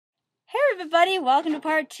Hey everybody, welcome to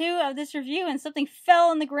part 2 of this review, and something fell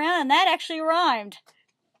on the ground and that actually rhymed.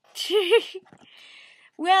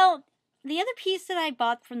 Well, the other piece that I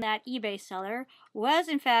bought from that eBay seller was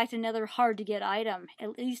in fact another hard to get item,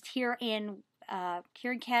 at least here in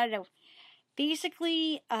Canada.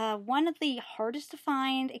 Basically, one of the hardest to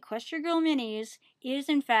find Equestria Girl minis is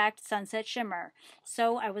in fact Sunset Shimmer.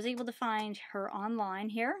 So I was able to find her online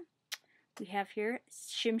here. We have here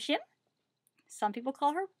Shim Shim. Some people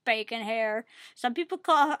call her bacon hair. I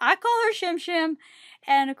call her Shim Shim.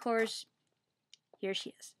 And of course, here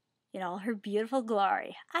she is in all her beautiful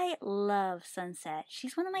glory. I love Sunset.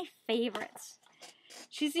 She's one of my favorites.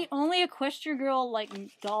 She's the only Equestria Girl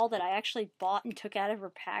doll that I actually bought and took out of her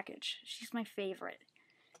package. She's my favorite.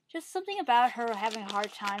 Just something about her having a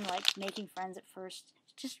hard time making friends at first.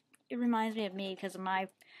 It reminds me of me because of my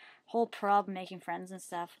whole problem making friends and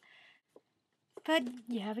stuff. But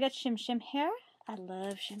yeah, we got Shim Shim hair. I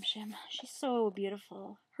love Shim Shim. She's so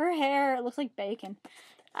beautiful. Her hair looks like bacon.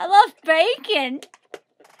 I love bacon.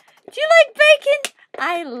 Do you like bacon?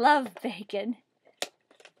 I love bacon.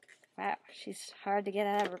 Wow, she's hard to get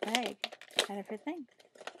out of her bag. Out of her thing.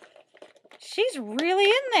 She's really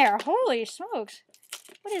in there. Holy smokes.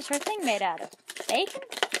 What is her thing made out of? Bacon?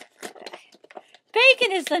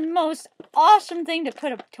 Bacon is the most awesome thing to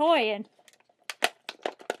put a toy in.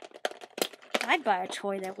 I'd buy a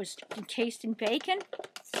toy that was encased in bacon.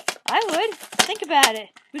 I would. Think about it.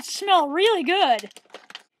 It would smell really good.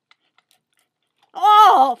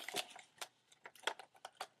 Oh!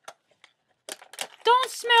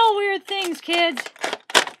 Don't smell weird things, kids.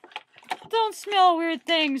 Don't smell weird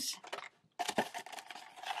things.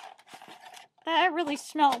 That really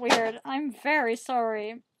smelled weird. I'm very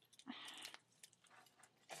sorry.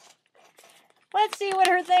 Let's see what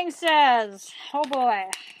her thing says. Oh boy.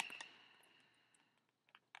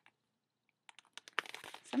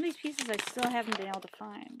 Some of these pieces I still haven't been able to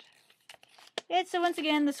find. It's once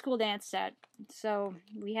again the school dance set. So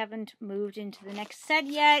we haven't moved into the next set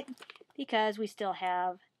yet because we still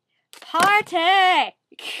have party.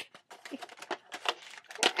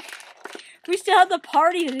 We still have the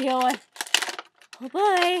party to deal with. Oh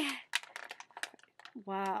boy.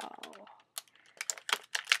 Wow.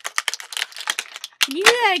 Can you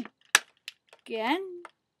do that again?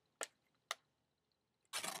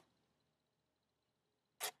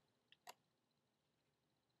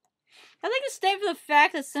 I'd like to stand for the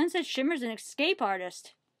fact that Sunset Shimmer's an escape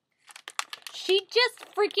artist. She just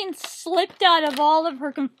freaking slipped out of all of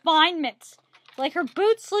her confinements. Like, her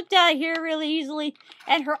boots slipped out of here really easily,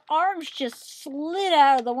 and her arms just slid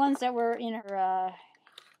out of the ones that were in her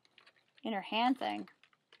hand thing.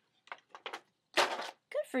 Good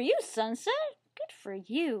for you, Sunset. Good for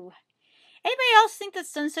you. Anybody else think that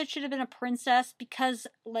Sunset should have been a princess? Because,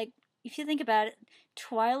 if you think about it,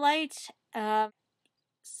 Twilight,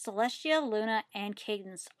 Celestia, Luna, and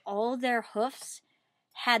Cadence, all of their hoofs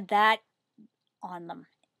had that on them.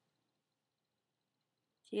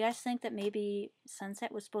 Do you guys think that maybe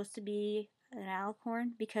Sunset was supposed to be an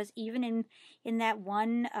alicorn? Because even in that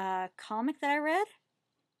one comic that I read,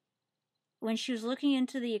 when she was looking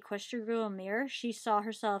into the Equestria Girl mirror, she saw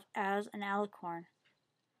herself as an alicorn.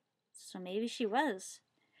 So maybe she was.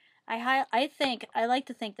 I like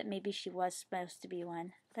to think that maybe she was supposed to be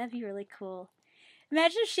one. That'd be really cool.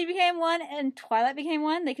 Imagine if she became one and Twilight became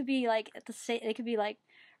one. They could be they could be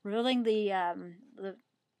ruling the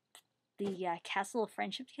castle of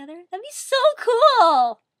friendship together. That'd be so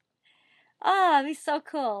cool. Ah, that'd be so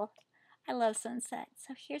cool. I love Sunset.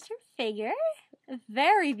 So here's her figure.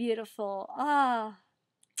 Very beautiful. Ah,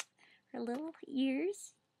 her little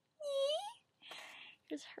ears.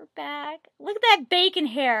 Here's her back. Look at that bacon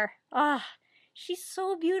hair. Ah, she's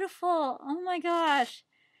so beautiful. Oh my gosh.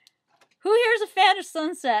 Who here is a fan of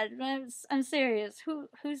Sunset? I'm serious.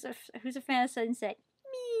 Who's a fan of Sunset?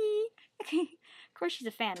 Me. Of course, she's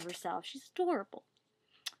a fan of herself. She's adorable.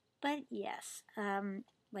 But yes,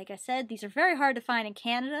 like I said, these are very hard to find in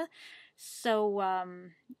Canada. So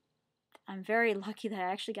I'm very lucky that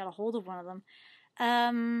I actually got a hold of one of them.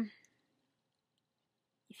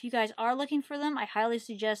 If you guys are looking for them, I highly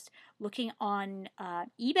suggest looking on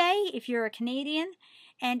eBay if you're a Canadian.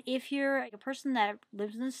 And if you're a person that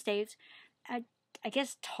lives in the States, I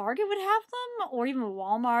guess Target would have them, or even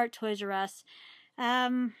Walmart, Toys R Us.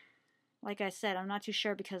 Like I said, I'm not too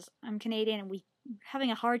sure because I'm Canadian and we're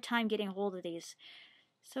having a hard time getting a hold of these.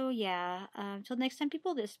 So yeah, until next time,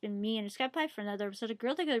 people, this has been me and Skype Pie for another episode of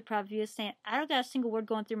Girly Girly Proud Review, saying I don't got a single word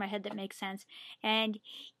going through my head that makes sense. And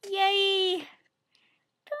yay!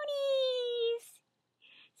 Ponies!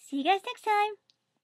 See you guys next time.